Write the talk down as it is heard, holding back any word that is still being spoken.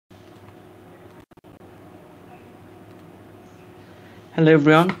Hello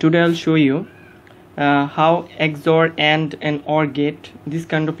everyone, today I'll show you how XOR, AND and OR gate, this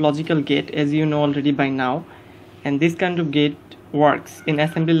kind of logical gate, as you know already by now, and this kind of gate works in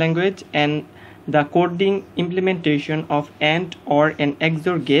assembly language, and the coding implementation of AND, OR and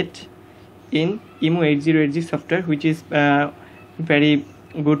XOR gate in EMU 8080 software, which is very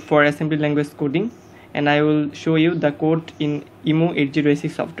good for assembly language coding, and I will show you the code in EMU 8080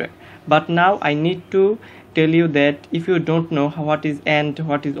 software. But now I need to tell you that if you don't know what is AND,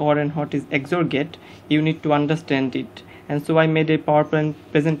 what is OR and what is XOR gate, you need to understand it, and so I made a PowerPoint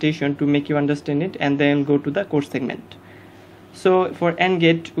presentation to make you understand it, and then go to the code segment. So for AND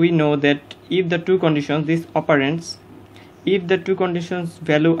gate, we know that if the two conditions, these operands, if the two conditions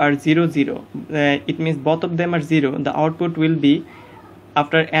value are 0 0, it means both of them are 0, the output will be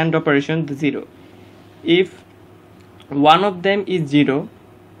after AND operation the 0. If one of them is 0,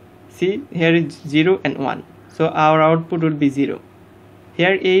 see here is 0 and 1, so our output will be 0.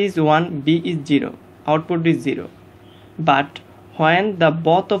 Here A is 1, B is 0, output is 0. But when the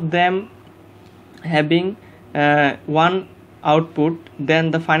both of them having one output,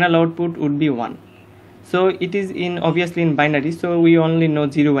 then the final output would be 1. So it is obviously in binary, so we only know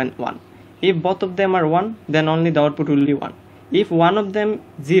 0 and 1. If both of them are 1, then only the output will be 1. If one of them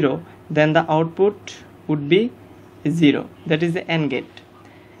 0, then the output would be 0. That is the AND gate.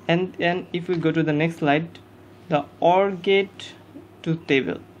 And if we go to the next slide, the OR gate truth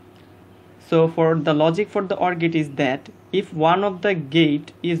table. So for the logic for the OR gate is that if one of the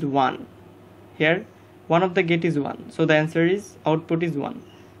gate is 1, here one of the gate is 1, so the answer is output is 1.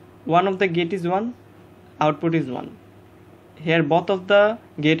 One of the gate is 1, output is 1. Here both of the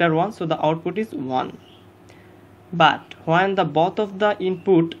gate are 1, so the output is 1. But when the both of the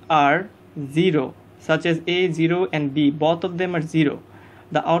input are 0, such as A 0 and B, both of them are 0,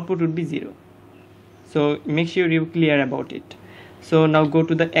 the output would be 0. So make sure you're clear about it. So now go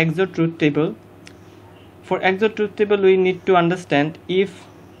to the XOR truth table. For XOR truth table, we need to understand if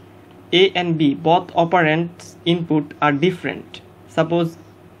A and B, both operands input are different. Suppose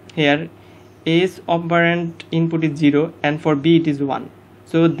here A's operand input is 0 and for B it is 1,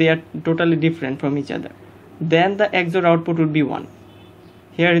 so they are totally different from each other, then the XOR output would be 1.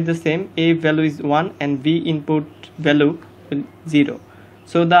 Here is the same, A value is 1 and B input value is 0,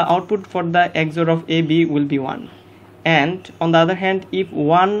 so the output for the XOR of AB will be 1. And on the other hand, if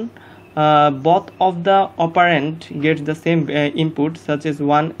both of the operand gets the same input, such as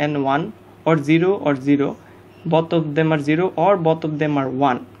 1 and 1 or 0, both of them are 0 or both of them are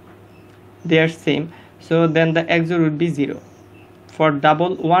 1, they are same, so then the XOR would be 0. For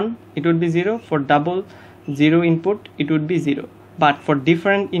double 1 it would be 0, for double 0 input it would be 0, but for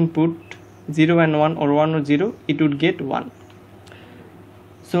different input 0 and 1 or 1 or 0, it would get 1.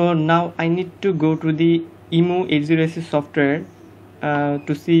 So now I need to go to the EMU 8080 software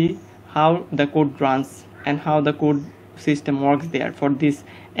to see how the code runs and how the code system works there for this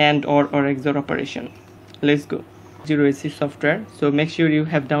AND or XOR operation. Let's go 8080 software. So make sure you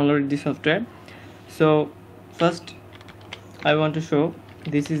have downloaded the software. So first I want to show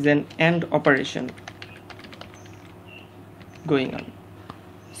this is an AND operation going on.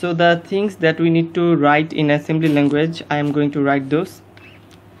 So the things that we need to write in assembly language, I am going to write those.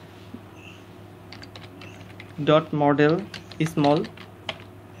 Dot model small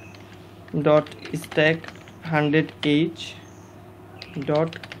dot stack 100h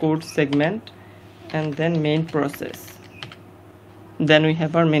dot code segment, and then main process. Then we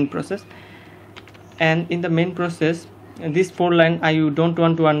have our main process, and in the main process, this 4 line I don't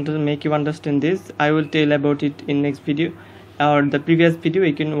want to make you understand this. I will tell about it in next video or the previous video.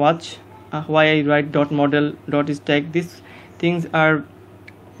 You can watch why I write dot model dot stack. These things are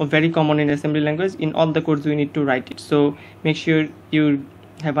very common in assembly language. In all the codes we need to write it, so make sure you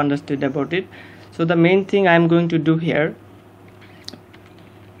have understood about it. So the main thing I am going to do here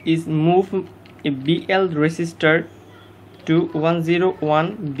is move a BL register to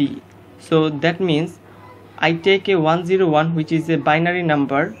 101B. So that means I take a 101, which is a binary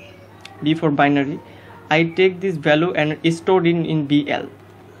number, B for binary. I take this value and store it in BL.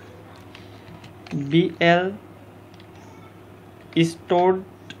 BL is stored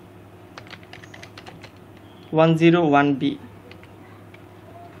 101B,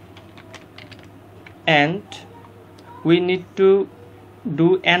 and we need to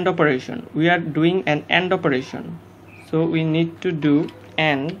do AND operation. We are doing an AND operation, so we need to do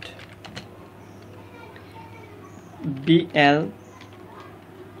AND BL.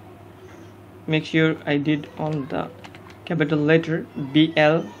 Make sure I did on the capital letter,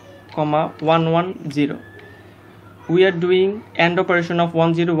 BL comma 110. We are doing AND operation of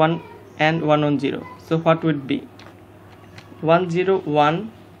 101 and 110. So what would be 1 0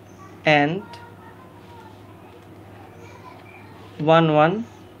 1 and 1 1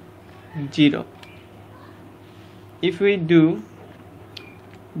 0. If we do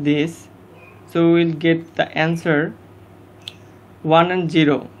this, so we'll get the answer 1 and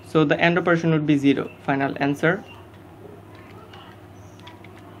 0, so the AND operation would be 0. Final answer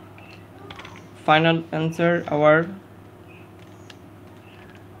our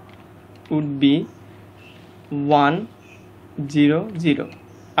would be 1 0 0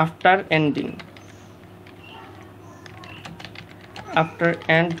 after ending, after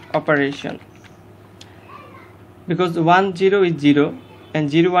AND operation, because 1 0 is 0 and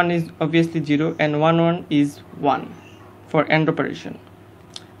 0 1 is obviously 0 and 1 1 is 1 for AND operation.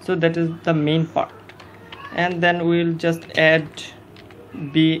 So that is the main part, and then we'll just add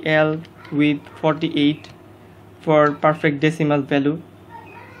BL with 48 for perfect decimal value,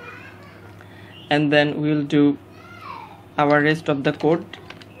 and then we'll do our rest of the code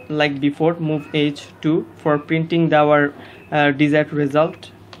like before. Move H2 for printing our desired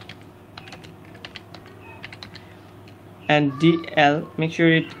result, and DL, make sure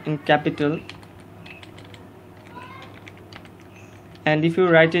it in capital, and if you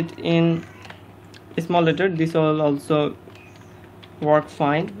write it in small letter this will also work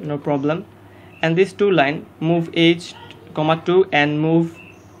fine, no problem. And this 2 line, move H, 2 and move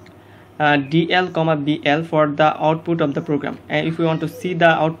DL, BL for the output of the program, and if we want to see the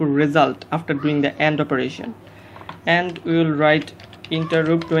output result after doing the AND operation, and we will write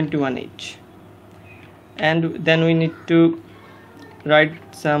interrupt 21H, and then we need to write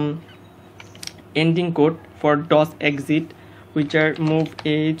some ending code for DOS exit, which are move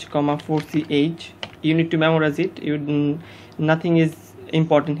H, 4CH. You need to memorize it. Nothing is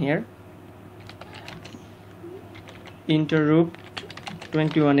important here. Interrupt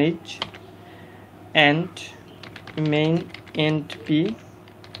 21H and main end P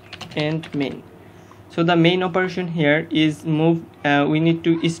and main. So the main operation here is move. We need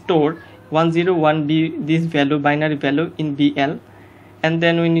to store 101 B, this value, binary value, in BL, and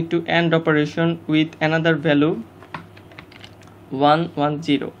then we need to AND operation with another value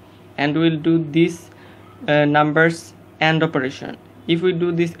 110, and we'll do this numbers AND operation. If we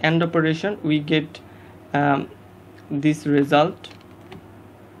do this AND operation, we get this result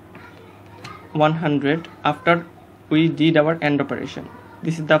 100 after we did our AND operation.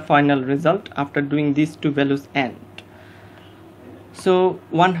 This is the final result after doing these two values AND. So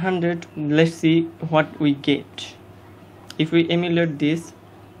 100, let's see what we get. If we emulate this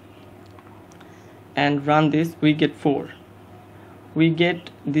and run this, we get 4. We get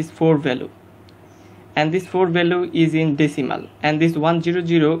this 4 value, and this 4 value is in decimal, and this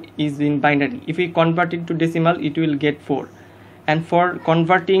 100 is in binary. If we convert it to decimal, it will get 4. And for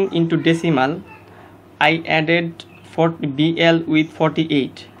converting into decimal, I added BL with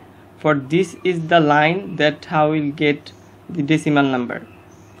 48. For this is the line that how we'll get the decimal number.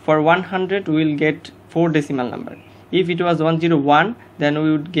 For 100 we will get 4 decimal number. If it was 101, then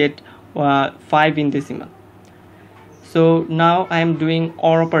we would get 5 in decimal. So now I am doing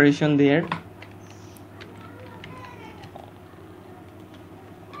OR operation there.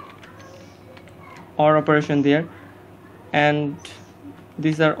 OR operation there, and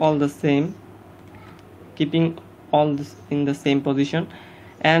these are all the same, keeping all this in the same position.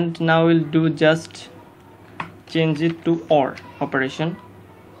 And now we'll do just change it to OR operation,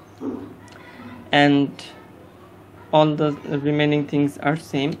 and all the remaining things are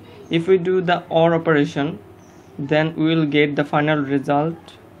same. If we do the OR operation, then we will get the final result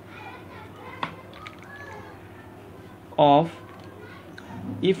of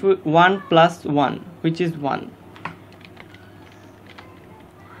if 1 plus 1, which is 1,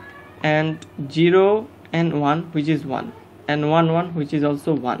 and 0 and 1, which is 1, and 1 1, which is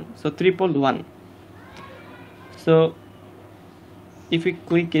also 1. So triple 1. So if we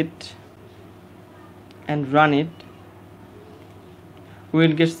click it and run it, we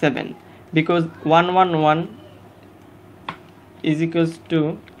will get 7, because 111 is equals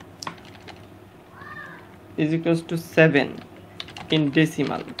to 7 in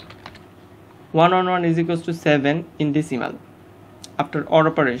decimal. 111 is equals to 7 in decimal after OR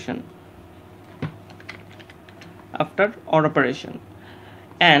operation.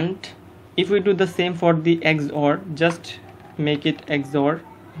 And if we do the same for the XOR, just make it XOR.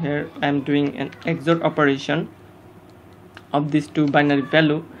 Here I am doing an XOR operation of these two binary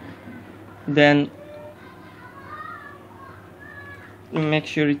value. Then make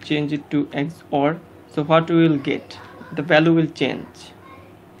sure you change it to XOR. So what we will get, the value will change.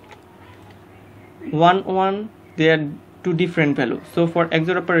 1 1, they are two different values. So for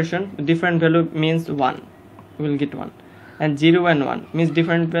XOR operation, different value means 1, we will get 1. and 0 and 1 means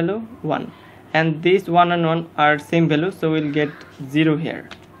different value 1, and this 1 and 1 are same value, so we'll get 0 here.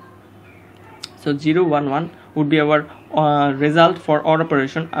 So 0 1 1 would be our result for OR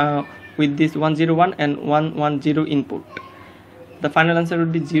operation with this 1 0 1 and 1 1 0 input. The final answer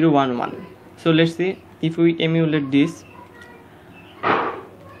would be 0 1 1. So let's see, if we emulate this,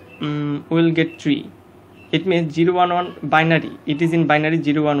 we'll get 3. It means 0 1 1 binary, it is in binary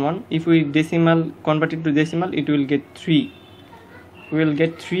 0 1 1. If we decimal convert it to decimal, it will get 3. We will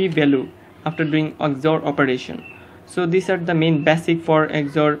get 3 value after doing XOR operation. So these are the main basic for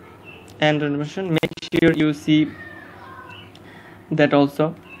XOR and operation. Make sure you see that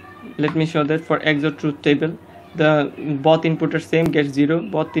also. Let me show that for XOR truth table, the both input are same, get 0,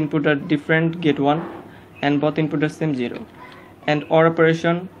 both input are different, get 1, and both input are same, 0. And OR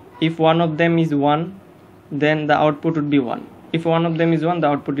operation, if one of them is 1, then the output would be 1. If one of them is 1, the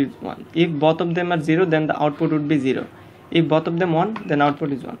output is 1. If both of them are 0, then the output would be 0. If both of them 1, then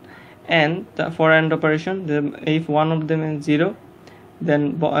output is 1. And for AND operation, if one of them is 0,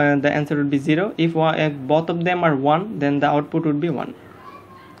 then the answer would be 0. If both of them are 1, then the output would be 1.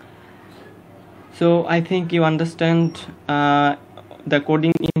 So I think you understand the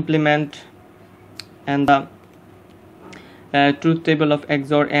coding implement and the truth table of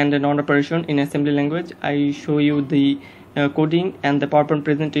XOR and AND operation in assembly language. I show you the coding and the PowerPoint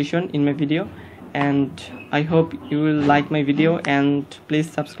presentation in my video, and I hope you will like my video, and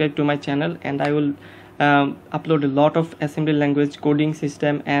please subscribe to my channel, and I will upload a lot of assembly language coding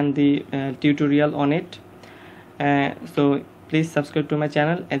system and the tutorial on it. So please subscribe to my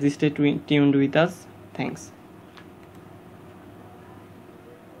channel as you stay tuned with us. Thanks.